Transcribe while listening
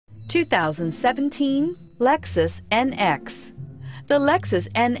2017 Lexus NX. The Lexus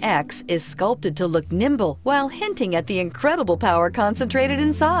NX is sculpted to look nimble while hinting at the incredible power concentrated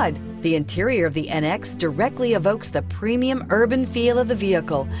inside. The interior of the NX directly evokes the premium urban feel of the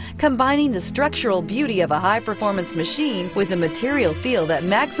vehicle, combining the structural beauty of a high-performance machine with a material feel that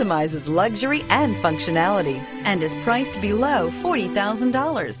maximizes luxury and functionality, and is priced below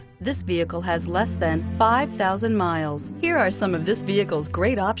 $40,000. This vehicle has less than 5,000 miles. Here are some of this vehicle's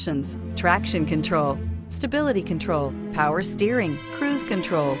great options: traction control, stability control, power steering, cruise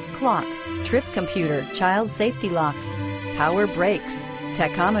control, clock, trip computer, child safety locks, power brakes,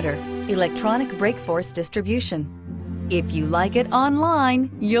 tachometer, electronic brake force distribution. If you like it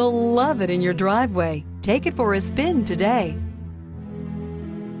online, you'll love it in your driveway. Take it for a spin today.